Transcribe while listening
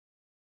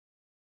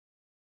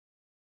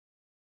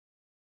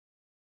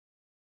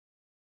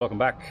Welcome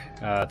back.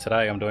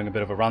 Today I'm doing a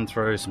bit of a run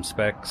through, some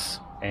specs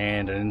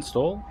and an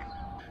install.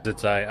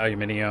 It's a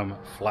aluminium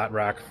flat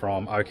rack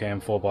from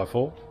OCAM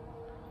 4x4.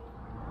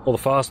 All the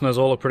fasteners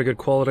all look pretty good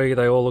quality.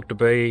 They all look to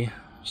be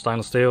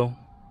stainless steel.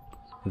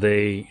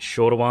 The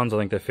shorter ones, I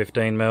think they're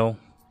 15mm.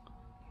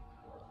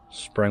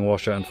 Spring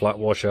washer and flat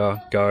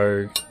washer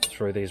go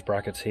through these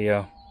brackets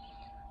here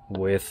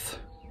with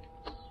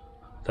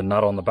the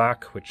nut on the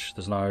back, which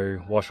there's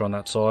no washer on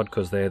that side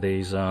because they're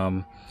these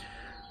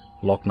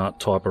lock nut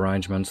type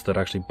arrangements that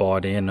actually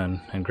bite in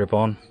and grip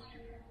on.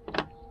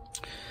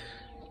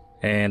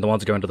 And the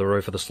ones that go into the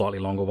roof are the slightly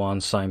longer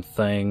ones, same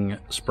thing,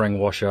 spring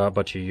washer,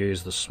 but you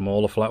use the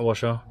smaller flat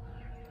washer,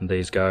 and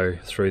these go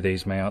through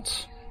these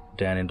mounts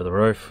down into the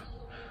roof.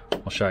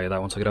 I'll show you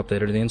that once I get up there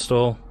to do the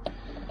install.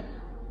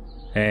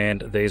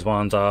 And these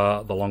ones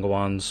are the longer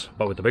ones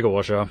but with the bigger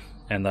washer,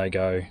 and they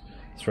go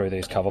through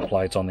these cover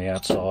plates on the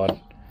outside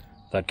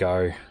that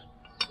go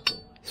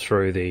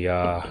through the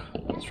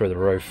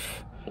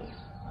roof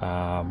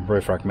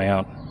rack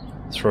mount,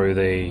 through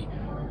the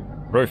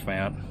roof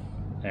mount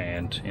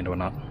and into a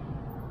nut.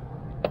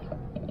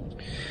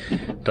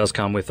 It does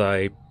come with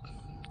a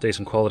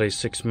decent quality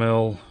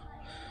 6mm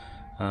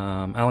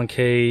Allen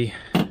key.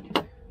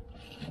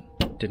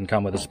 Didn't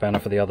come with a spanner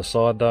for the other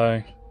side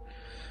though,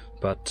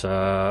 but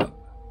I'm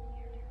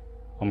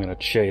going to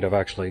cheat. I've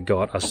actually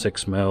got a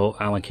 6mm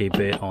Allen key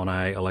bit on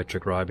a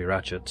electric Ryobi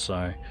ratchet,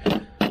 so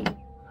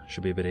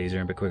should be a bit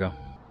easier and a bit quicker.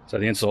 So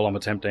the install I'm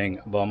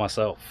attempting by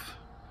myself.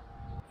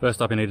 First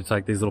up, you need to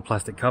take these little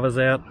plastic covers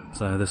out.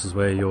 So this is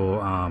where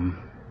your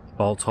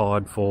bolts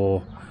hide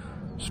for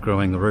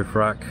screwing the roof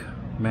rack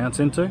mounts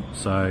into.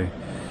 So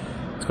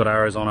it's got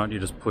arrows on it, you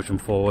just push them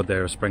forward.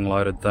 They're a spring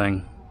loaded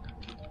thing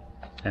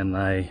and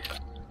they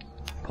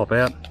pop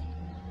out.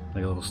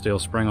 They got a little steel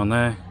spring on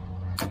there.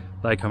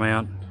 They come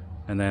out,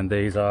 and then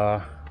these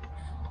are,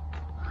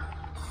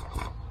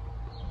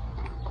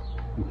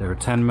 they're a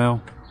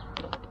 10mm.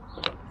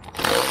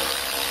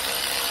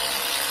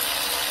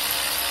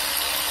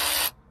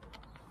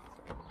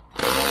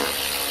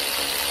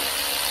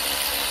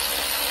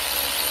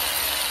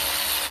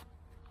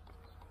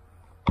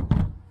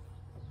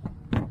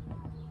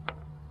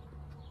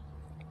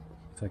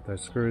 Take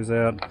those screws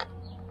out.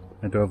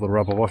 They do have little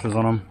rubber washers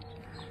on them.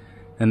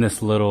 And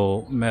this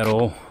little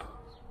metal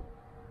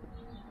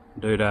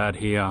doodad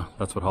here,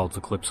 that's what holds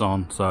the clips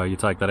on. So you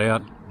take that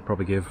out,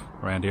 probably give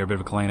around here a bit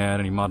of a clean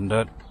out, any mud and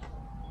dirt.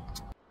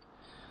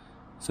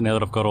 So now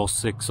that I've got all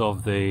 6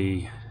 of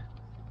the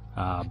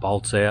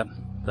bolts out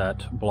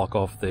that block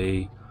off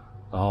the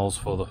holes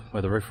for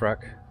where the roof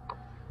rack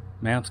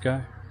mounts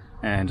go,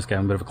 and just give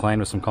them a bit of a clean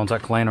with some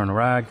contact cleaner and a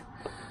rag.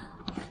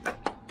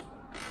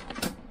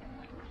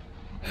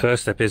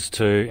 First step is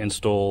to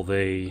install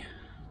the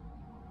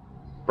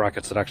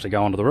brackets that actually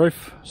go onto the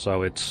roof.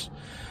 So it's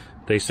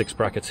these 6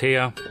 brackets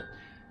here.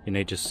 You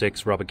need just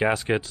 6 rubber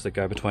gaskets that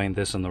go between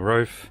this and the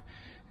roof,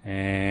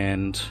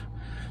 and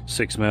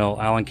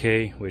 6mm Allen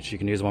key, which you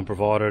can use the one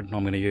provided.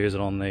 I'm going to use it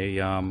on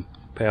the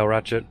power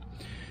ratchet.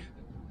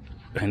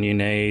 And you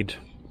need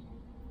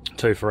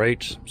 2 for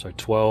each, so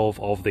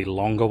 12 of the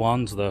longer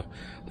ones. I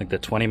think they're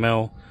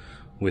 20mm,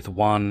 with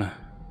 1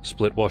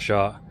 split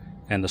washer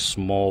and the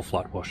small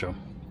flat washer.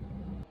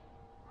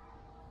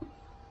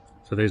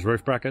 So these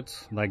roof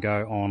brackets, they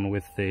go on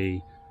with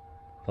the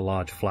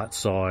large flat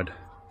side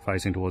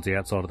facing towards the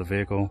outside of the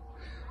vehicle.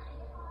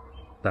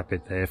 That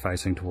bit there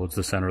facing towards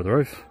the center of the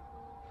roof.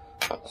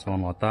 So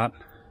on like that.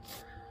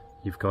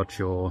 You've got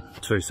your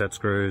 2 set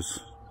screws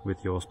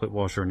with your split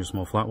washer and your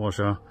small flat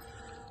washer.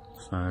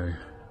 So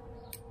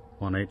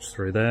 1 each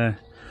through there.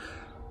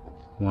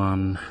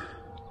 1,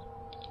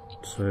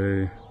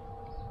 2,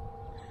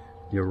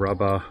 your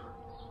rubber,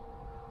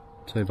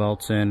 2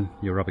 bolts in,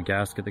 your rubber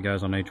gasket that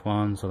goes on each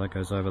one, so that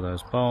goes over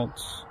those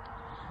bolts.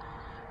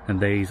 And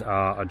these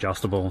are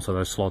adjustable, so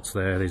those slots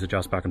there, these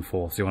adjust back and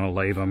forth. So you want to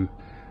leave them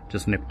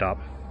just nipped up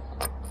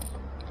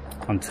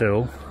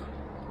until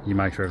you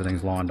make sure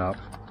everything's lined up.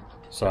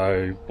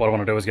 So what I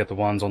want to do is get the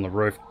ones on the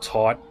roof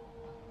tight,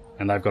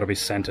 and they've got to be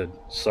centered.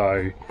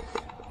 So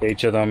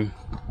each of them,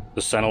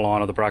 the center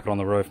line of the bracket on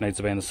the roof needs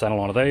to be in the center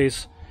line of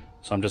these.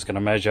 So I'm just going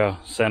to measure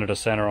center to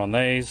center on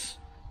these.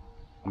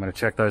 I'm going to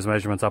check those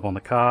measurements up on the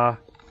car,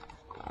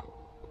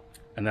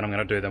 and then I'm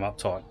going to do them up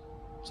tight,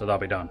 so they'll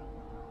be done.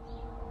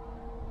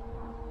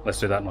 Let's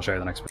do that and I'll show you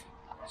the next bit.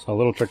 So a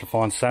little trick to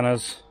find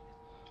centers.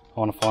 I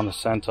want to find the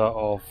center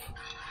of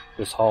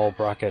this whole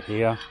bracket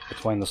here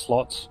between the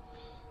slots.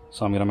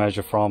 So I'm going to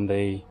measure from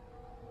the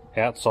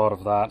outside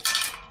of that,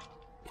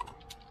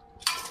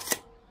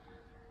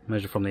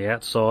 measure from the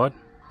outside,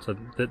 so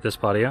this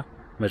part here,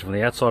 measure from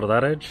the outside of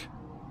that edge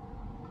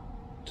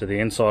to the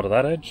inside of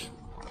that edge.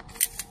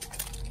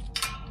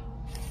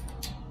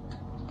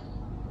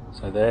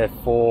 So there,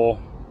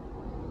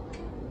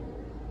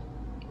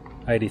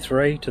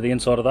 483 to the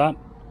inside of that,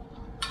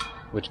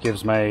 which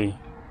gives me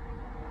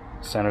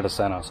center to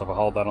center. So if I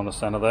hold that on the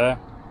center there,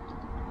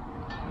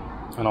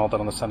 and hold that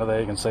on the center there,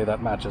 you can see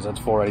that matches.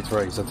 That's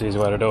 483, so that's the easy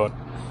way to do it.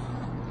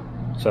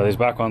 So these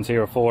back ones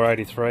here are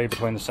 483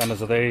 between the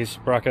centres of these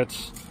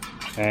brackets,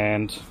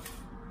 and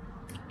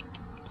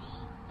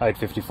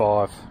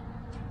 855.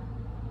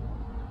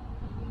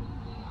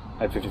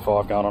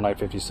 855 going on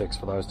 856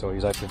 for those two. I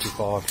use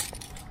 855.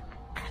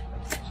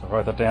 So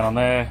write that down on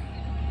there.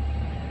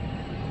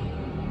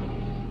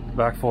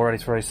 Back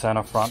 483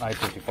 centre, front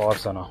 855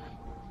 centre.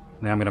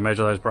 Now I'm going to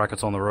measure those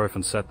brackets on the roof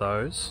and set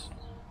those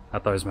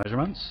at those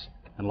measurements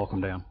and lock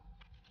them down.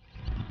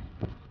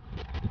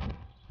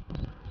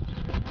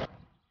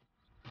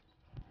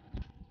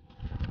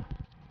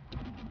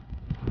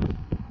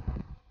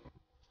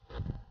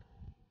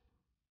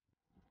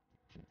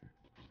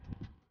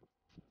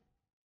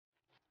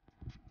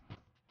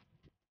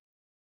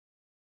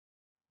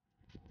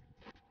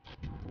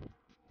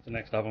 So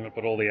next up I'm going to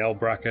put all the L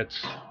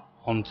brackets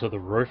onto the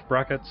roof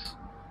brackets,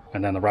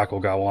 and then the rack will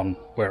go on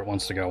where it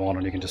wants to go on,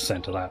 and you can just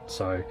center that.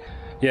 So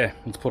yeah,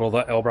 let's put all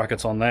the L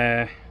brackets on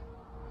there.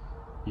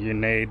 You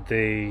need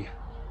the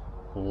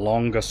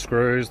longer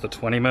screws, the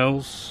 20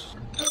 mils.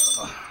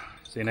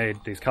 So you need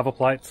these cover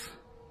plates.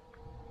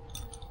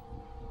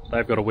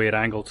 They've got a weird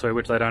angle too,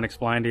 which they don't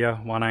explain to you.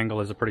 One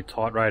angle is a pretty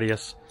tight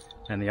radius,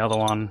 and the other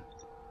one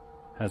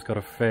has got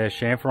a fair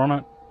chamfer on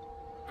it.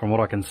 From what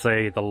I can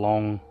see, the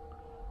long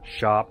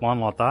sharp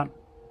one like that,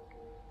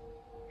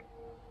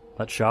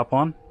 that sharp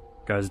one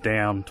goes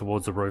down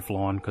towards the roof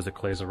line because it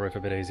clears the roof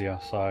a bit easier.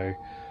 So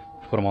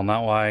put them on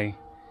that way,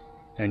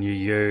 and you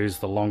use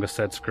the longer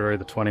set screw,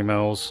 the 20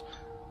 mils,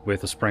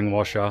 with a spring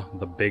washer,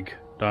 the big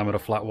diameter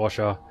flat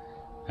washer,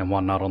 and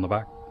one nut on the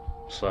back.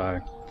 So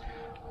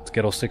let's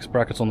get all 6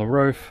 brackets on the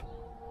roof,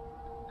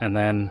 and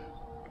then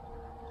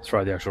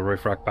throw the actual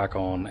roof rack back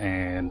on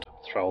and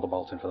throw all the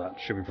bolts in for that.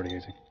 Should be pretty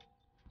easy.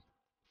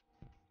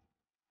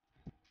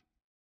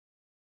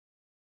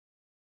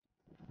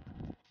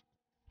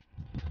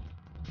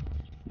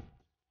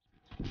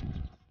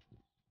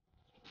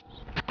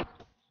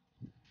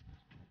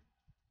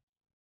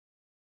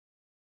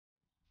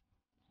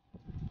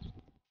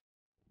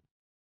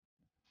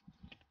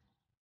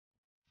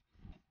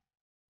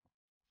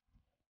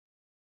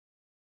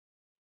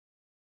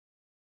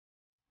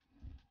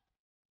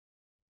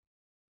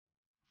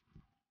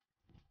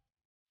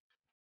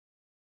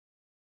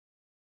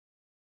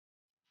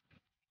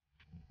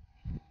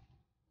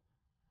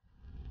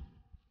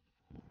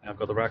 Now I've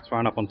got the rack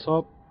thrown up on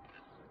top,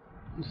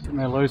 just in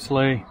there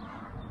loosely,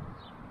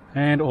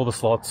 and all the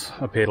slots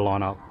appear to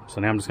line up.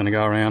 So now I'm just going to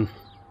go around,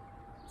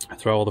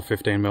 throw all the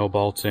 15mm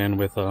bolts in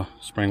with a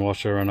spring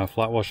washer and a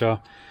flat washer,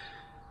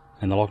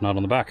 and the lock nut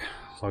on the back.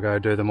 So I'll go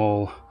do them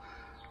all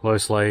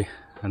loosely,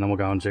 and then we'll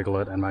go and jiggle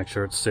it and make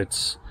sure it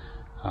sits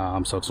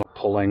so it's not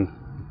pulling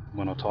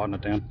when I tighten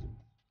it down.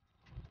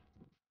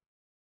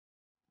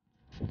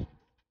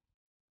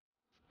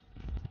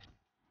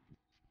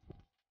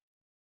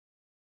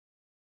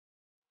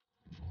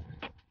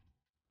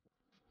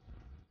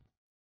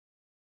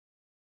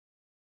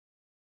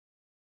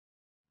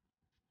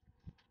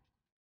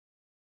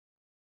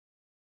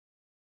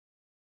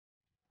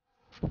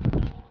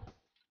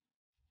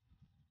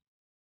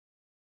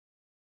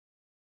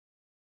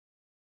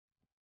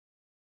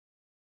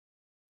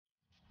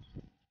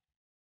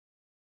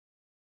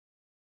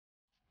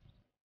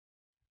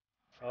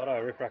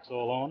 Righto, roof rack's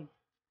all on.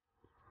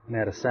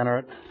 Now to centre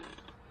it,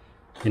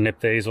 you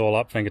nip these all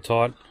up finger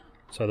tight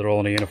so they're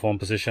all in a uniform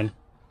position.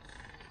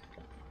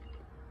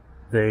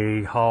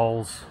 The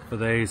holes for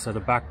these are the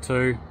back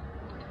two.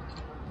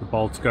 The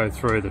bolts go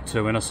through the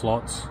 2 inner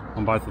slots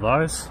on both of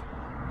those,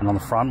 and on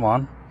the front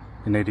one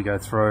you need to go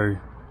through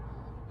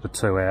the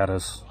 2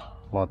 outers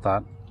like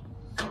that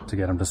to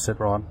get them to sit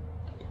right.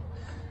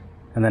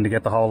 And then to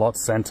get the whole lot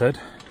centered,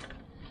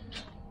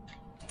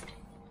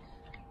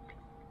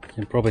 you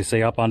can probably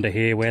see up under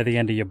here where the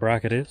end of your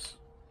bracket is,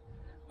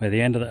 where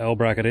the end of the L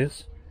bracket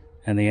is,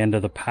 and the end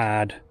of the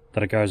pad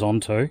that it goes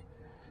onto.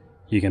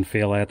 You can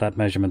feel out that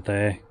measurement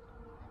there.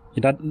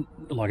 You don't,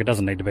 like, it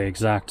doesn't need to be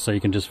exact, so you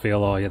can just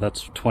feel, oh yeah,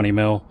 that's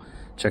 20mm.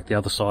 Check the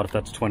other side, if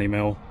that's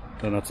 20mm,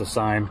 then that's the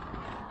same.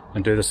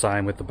 And do the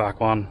same with the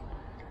back one,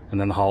 and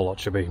then the whole lot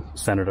should be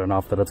centered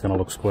enough that it's going to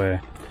look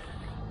square.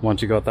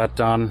 Once you got that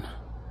done,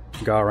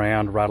 go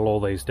around, rattle all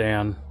these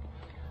down.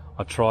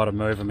 I try to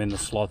move them in the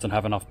slots and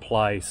have enough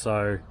play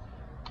so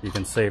you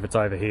can see if it's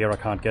over here. I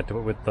can't get to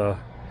it with the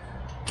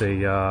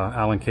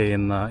Allen key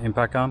and the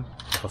impact gun.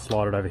 If I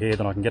slide it over here,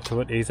 then I can get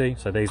to it easy.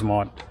 So these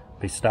might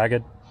be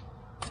staggered,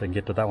 so you can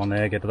get to that one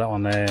there, get to that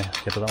one there,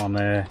 get to that one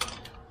there.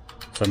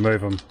 So move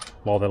them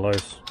while they're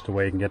loose to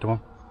where you can get to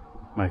them.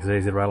 Makes it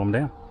easy to rattle them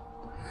down.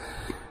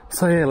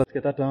 So yeah, let's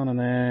get that done and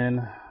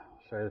then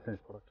show you the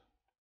finished product.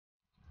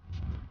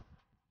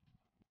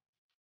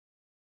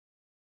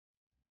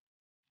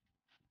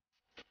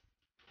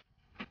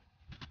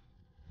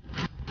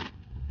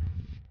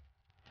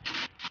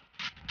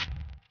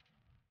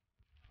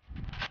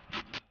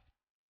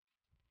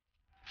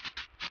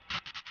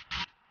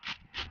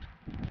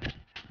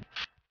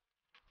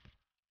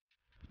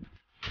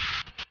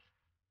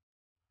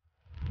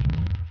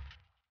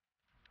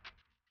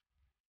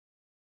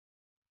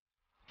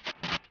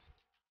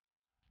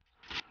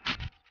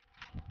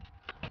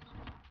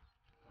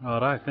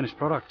 Righto, finished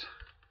product.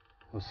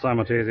 It was so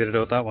much easier to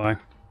do it that way.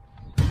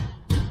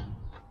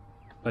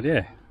 But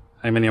yeah,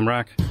 aluminium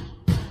rack,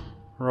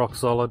 rock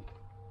solid.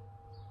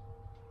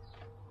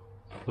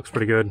 Looks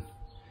pretty good.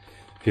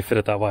 If you fit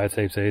it that way, it's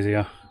heaps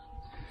easier.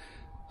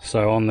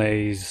 So on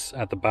these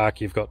at the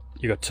back, you've got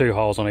 2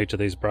 holes on each of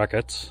these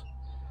brackets.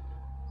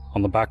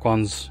 On the back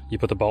ones, you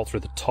put the bolt through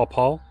the top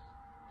hole,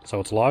 so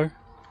it's low.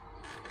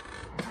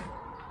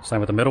 Same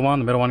with the middle one.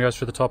 The middle one goes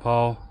through the top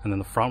hole, and then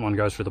the front one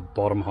goes through the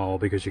bottom hole,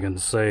 because you can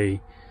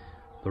see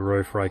the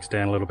roof rakes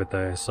down a little bit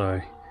there,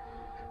 so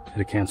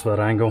it accounts for that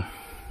angle.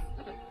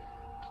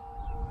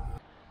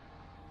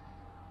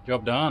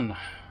 Job done.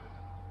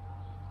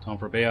 Time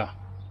for a beer.